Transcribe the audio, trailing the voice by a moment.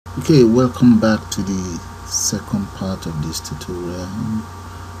Okay, welcome back to the second part of this tutorial.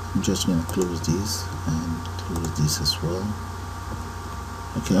 I'm just going to close this and close this as well.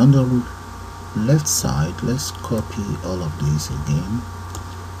 Okay, on the left side, let's copy all of these again.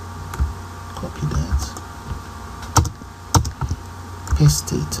 Copy that,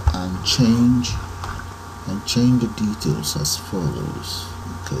 paste it, and change the details as follows.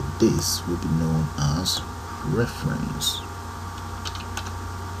 Okay, this will be known as reference.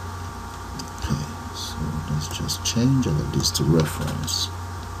 So let's just change all of this to reference.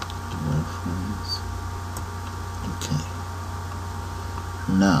 Okay.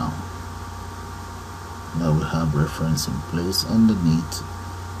 Now we have reference in place. Underneath,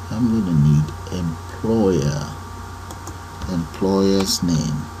 I'm going to need employer's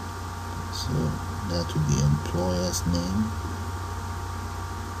name. So that will be employer's name.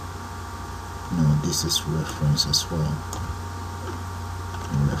 No, this is reference as well.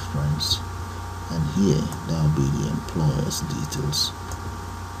 Reference. And here that will be the employer's details.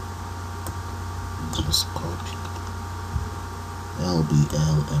 Just copy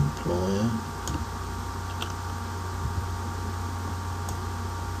LBL employer,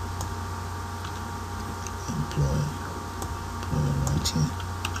 right here.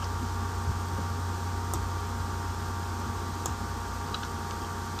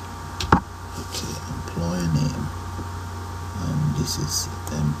 Okay, employer name, and this is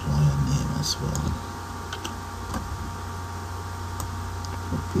employer name as well.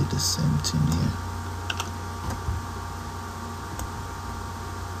 Repeat the same thing here.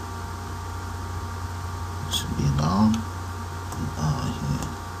 It should be an R here,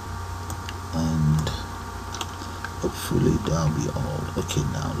 and hopefully that'll be all. Okay,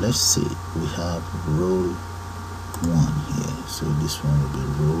 now let's see, we have role 1 here, so this one will be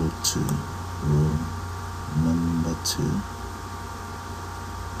role 2, role number 2,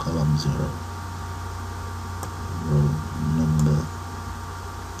 column 0, role number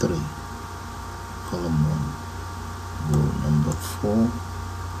 3, column 1, role number 4,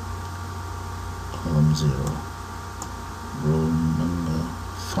 column 0, role number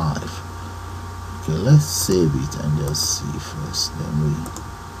 5. Okay, let's save it and just see first, then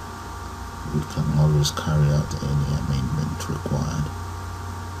we can always carry out any amendment required.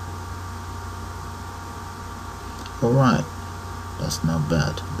 Alright, that's not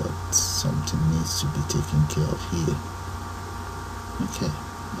bad, but something needs to be taken care of here. Okay,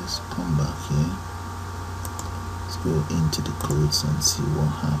 let's come back here. Let's go into the codes and see what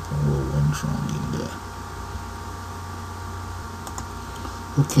happened, what went wrong in there.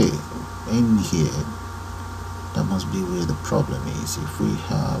 Okay, in here, that must be where the problem is. If we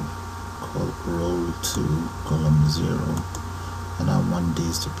have row 2, column 0, and I want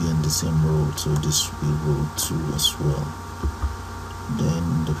this to be in the same row, so this should be row 2 as well.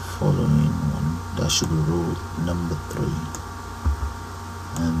 Then the following one, that should be row number 3,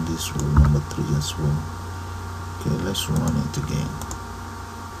 and this row number 3 as well. Okay, let's run it again.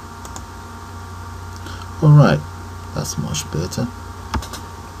 Alright, that's much better.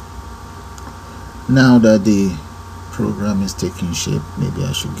 Now that the program is taking shape, maybe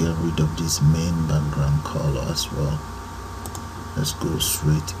I should get rid of this main background color as well. Let's go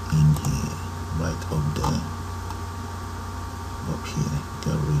straight in here, right up there, up here.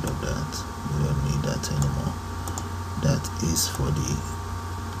 Get rid of that. We don't need that anymore. That is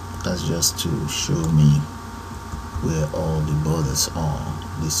that's just to show me where all the borders are.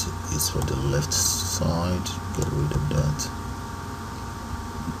 This is for the left side. Get rid of that.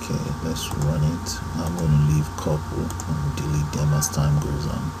 Okay, let's run it. I'm going to leave couple and delete them as time goes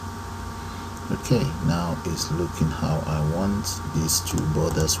on. Okay, now it's looking how I want. These 2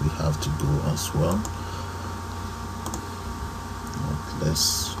 borders we have to go as well.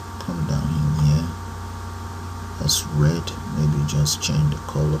 Let's come down in here. That's red. Maybe just change the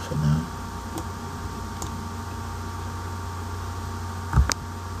color for now.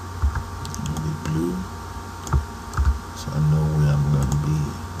 Maybe blue, so I know where I'm going to be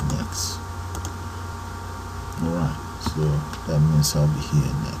next. Alright, so that means I'll be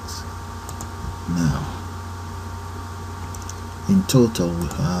here next. Now, in total we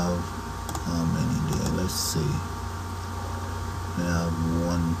have how many there? Let's see. We have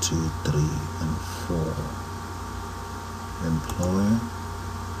 1, 2, 3, and 4. Employer,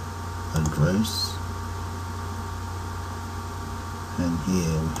 address, and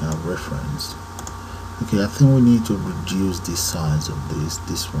here we have reference. Okay, I think we need to reduce the size of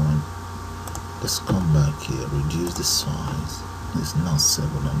this one. Let's come back here, reduce the size. It's not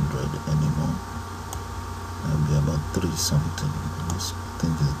 700 anymore. It'll be about 3 something. I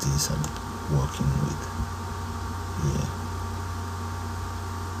think it's this I'm working with. Yeah.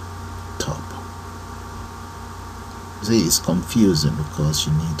 See, it's confusing because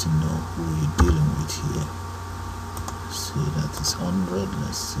you need to know who you're dealing with here. See, that is 100.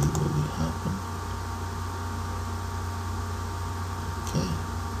 Let's see what will happen. Okay,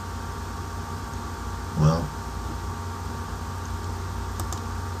 well,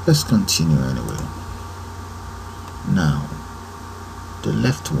 let's continue anyway. Now the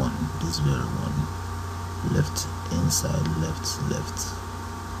left one, this very one, left inside, left,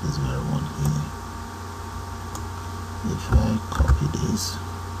 this very one here. If I copy this,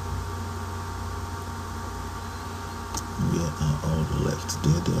 where are all the left?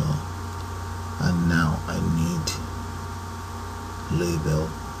 There they are. And now I need label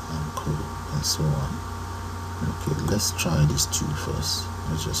and code and so on. Okay, let's try these two first.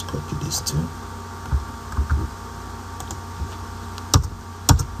 Let's just copy these two.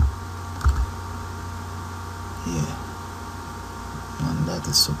 Yeah, and that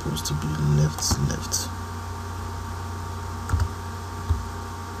is supposed to be left.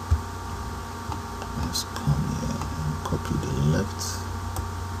 Let's come here and copy the left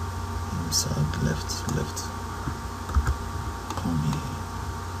inside, left. Come here,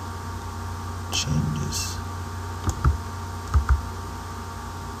 change this.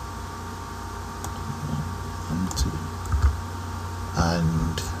 1, 2,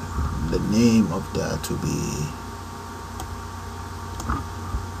 and the name of that will be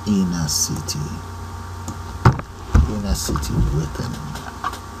inner city within,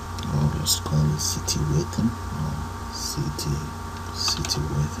 or let's call it city within, or city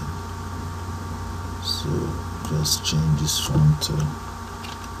within. So just change this one to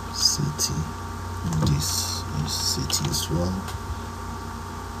city, and this is city as well,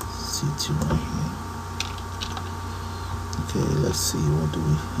 city right here. Okay, let's see, what do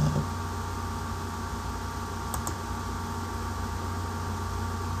we have?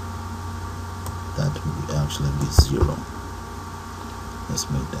 That will actually be 0. Let's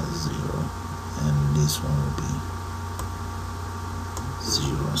make that 0, and this one will be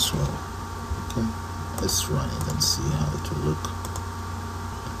 0 as well. Okay, let's run it and see how it will look.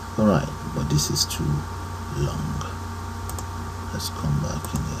 Alright, but this is too long. Let's come back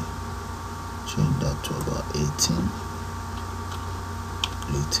in here, change that to about 18,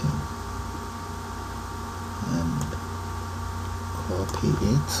 and copy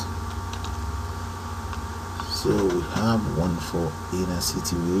it. So we have one for inner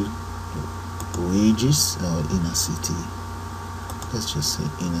city wages, or inner city, let's just say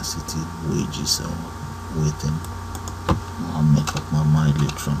inner city wages, or within. I'll make up my mind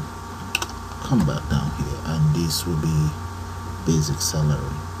later on. Come back down here, and this will be basic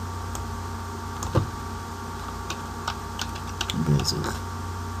salary.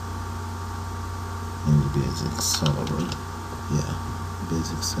 Basic salary. Yeah,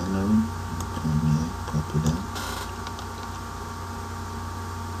 basic salary. Come here, copy that.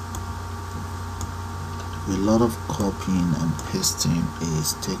 A lot of copying and pasting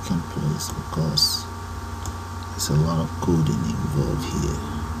is taking place because there's a lot of coding involved here.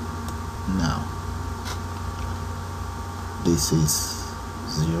 Now this is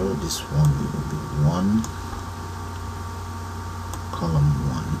 0, this one will be 1, column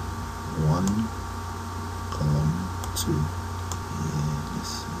 1, column 2. Yeah, let's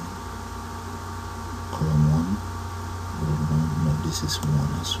see. Column 1, no, this is 1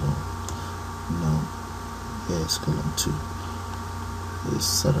 as well. No, yes, column 2. It's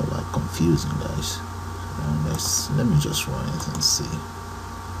sort of like confusing, guys. Let me just run it and see.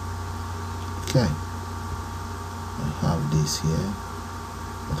 Okay, I have this here,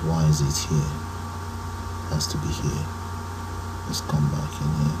 but why is it here? It has to be here. Let's come back in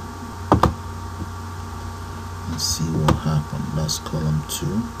here and see what happened. That's column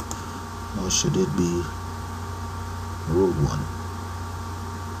 2, or should it be row 1?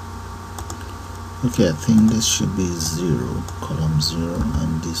 Okay, I think this should be 0, column 0,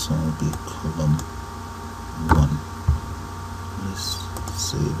 and this one will be column 1. Let's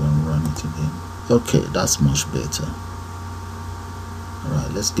save and run it again. Okay, that's much better.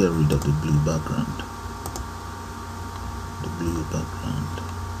 Alright, let's get rid of the blue background.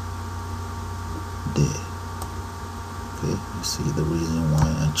 There. Okay, you see the reason why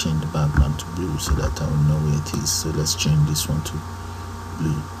I changed the background to blue, so that I will know where it is. So let's change this one to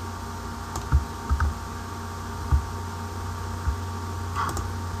blue.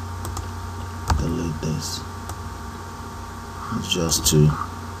 Delete this. It's just to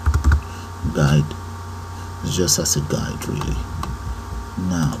guide. It's just as a guide, really.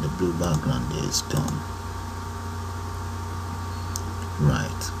 Now the blue background there is gone.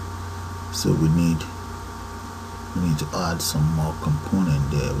 Right. So we need to add some more component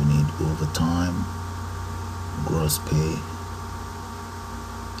there. We need overtime, grow gross pay,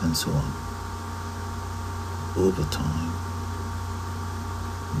 and so on. Overtime,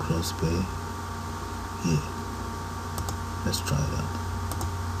 gross pay. Here, let's try that.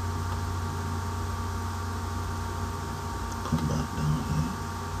 Come back down here,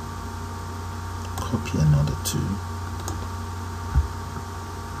 copy another 2.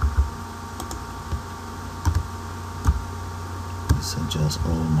 Let's adjust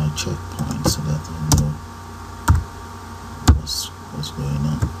all my checkpoints so that I know what's going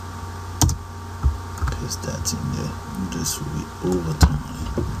on. Paste that in there. This will be overtime.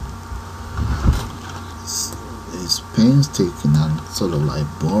 It's painstaking and sort of like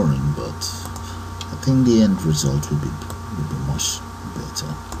boring, but I think the end result will be much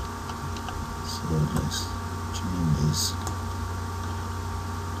better. So let's change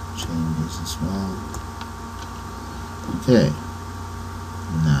this as well. Okay,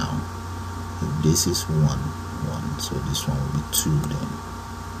 now if this is 1, so this one will be 2, then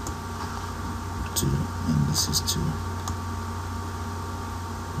 2, and this is 2.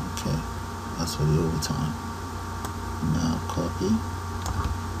 Okay, that's for the overtime. Now copy,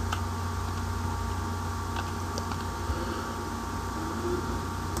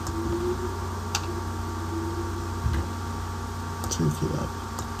 take it up,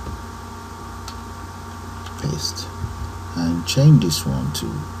 paste, and change this one to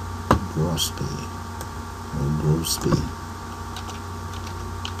gross pay or gross pay.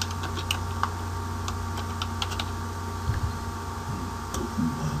 Come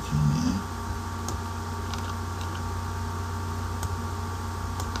back in here.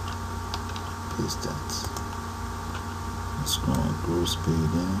 Paste that. Let's go on gross pay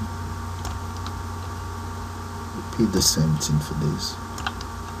there. Repeat the same thing for this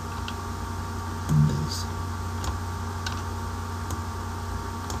and this.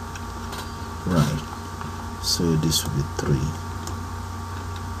 Right, so this will be 3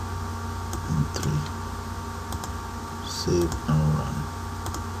 and 3. Save and run.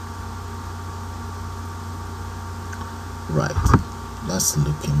 Right, that's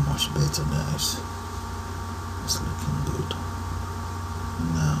looking much better, guys. It's looking good.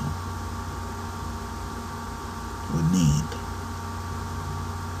 Now we need,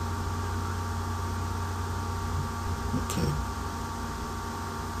 okay,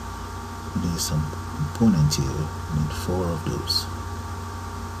 we need some component here. We need 4 of those.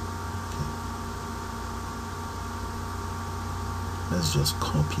 Okay. Let's just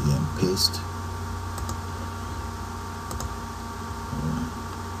copy and paste. Alright.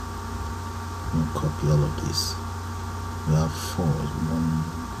 We'll copy all of this. We have 4, 1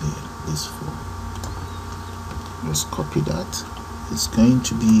 there, this 4. Just copy that. It's going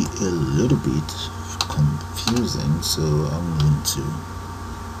to be a little bit confusing, so I'm going to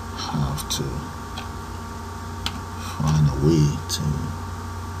have to find a way to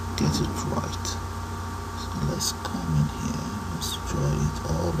get it right. So let's come in here, let's draw it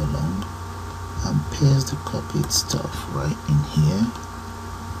all along and paste the copied stuff right in here.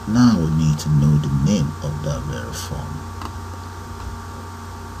 Now we need to know the name of that very form.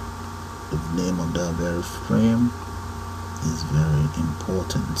 The name of that very frame is very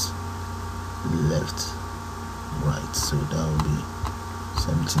important. Left, right, so that will be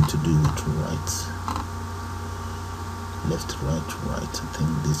something to do with right. Left, right, right. I think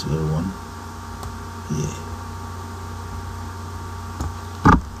this very one. Yeah.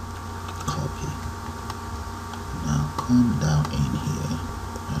 Copy. Now come down in here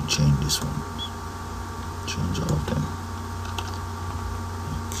and change this one. Change all of them.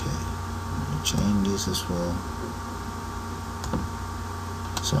 Change this as well.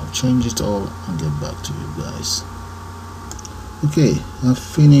 So I'll change it all and get back to you guys. Okay, I've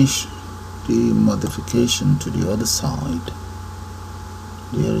finished the modification to the other side.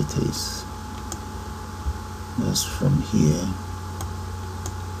 There it is. That's from here,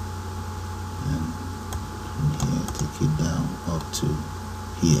 and from here take it down up to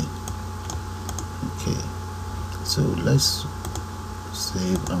here. Okay, so let's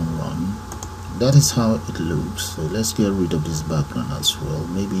save and run. That is how it looks. So let's get rid of this background as well.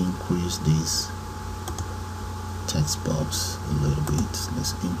 Maybe increase this text box a little bit.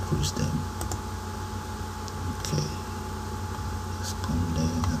 Let's increase them. Okay, let's come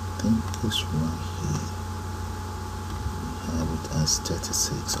there. I think it's right here. We have it as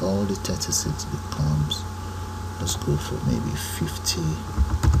 36. All the 36 becomes, let's go for maybe 50,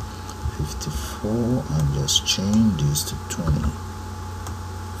 54, and just change this to 20.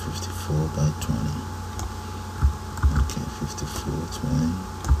 54 by 20. Okay, 54, 20.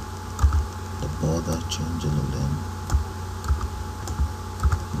 The border, change all of them.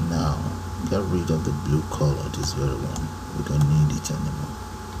 Now get rid of the blue color, this very one. We don't need it anymore.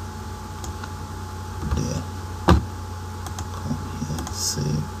 There. Come here,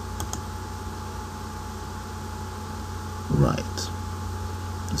 save. Right.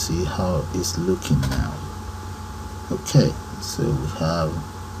 You see how it's looking now. Okay, so we have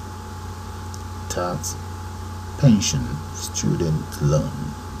tax, pension, student loan,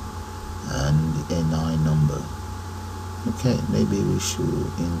 and the NI number. Okay, maybe we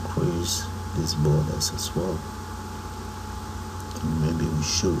should increase these borders as well. Maybe we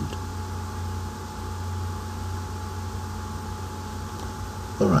should.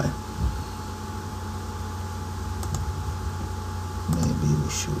 Alright. Maybe we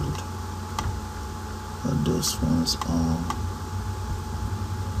should. And those ones are,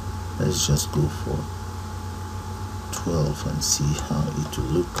 let's just go for 12 and see how it will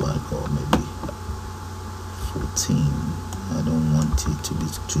look like, or maybe 14. I don't want it to be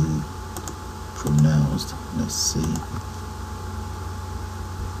too pronounced. Let's see.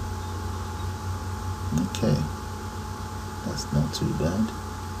 Okay, that's not too bad.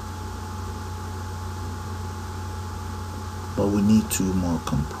 But we need 2 more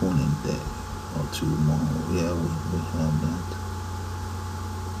components there, or 2 more. Yeah, we have that.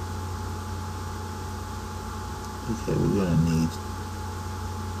 Okay, we're gonna need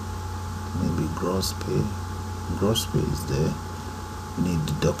maybe gross pay. Gross pay is there. We need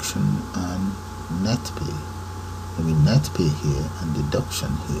deduction and net pay. Maybe net pay here and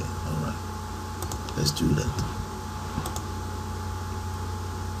deduction here. Alright, let's do that.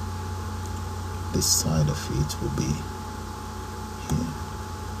 This side of it will be here.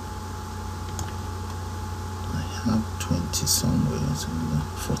 I have 20 somewhere, so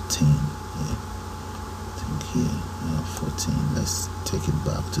 14 here. I think here I have 14. Let's take it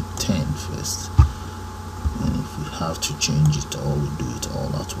back to 10 first. And if we have to change it all, we do it all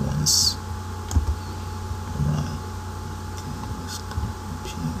at once. Alright. Okay, let's come up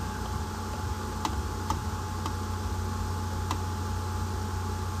here.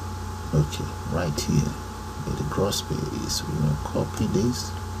 Okay, right here where the gross pay is, we're going to copy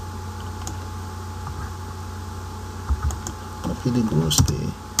this. Copy the gross pay.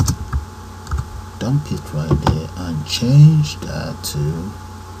 Dump it right there and change that to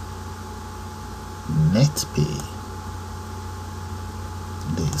net pay.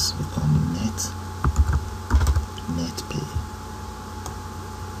 This become net pay.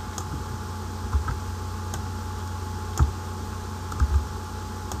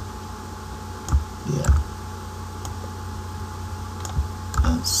 Yeah,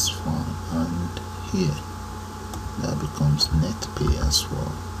 that's fine. And here that becomes net pay as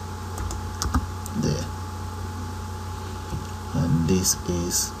well. There. And this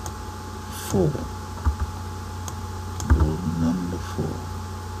is 4. Number 4.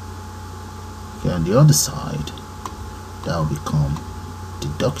 Okay, on the other side, that will become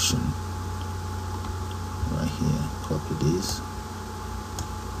deduction. Right here, copy this.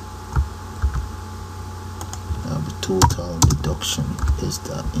 That will be total deduction. Paste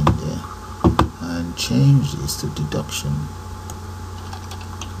that in there, and change this to deduction.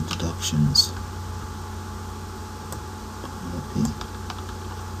 Deductions. Copy.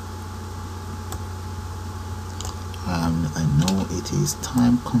 I know it is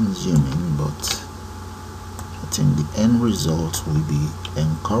time consuming, but I think the end result will be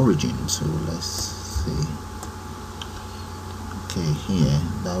encouraging. So let's see. Okay, here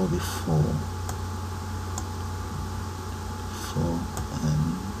that will be 4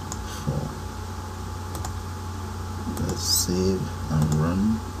 and 4. Let's save and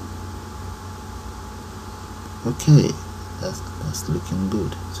run. Okay, that's looking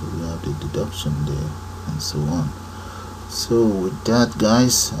good. So we have the deduction there and so on. So with that,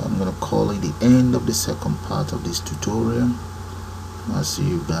 guys, I'm gonna call it the end of the second part of this tutorial. I'll see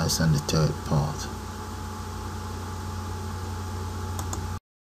you guys on the third part.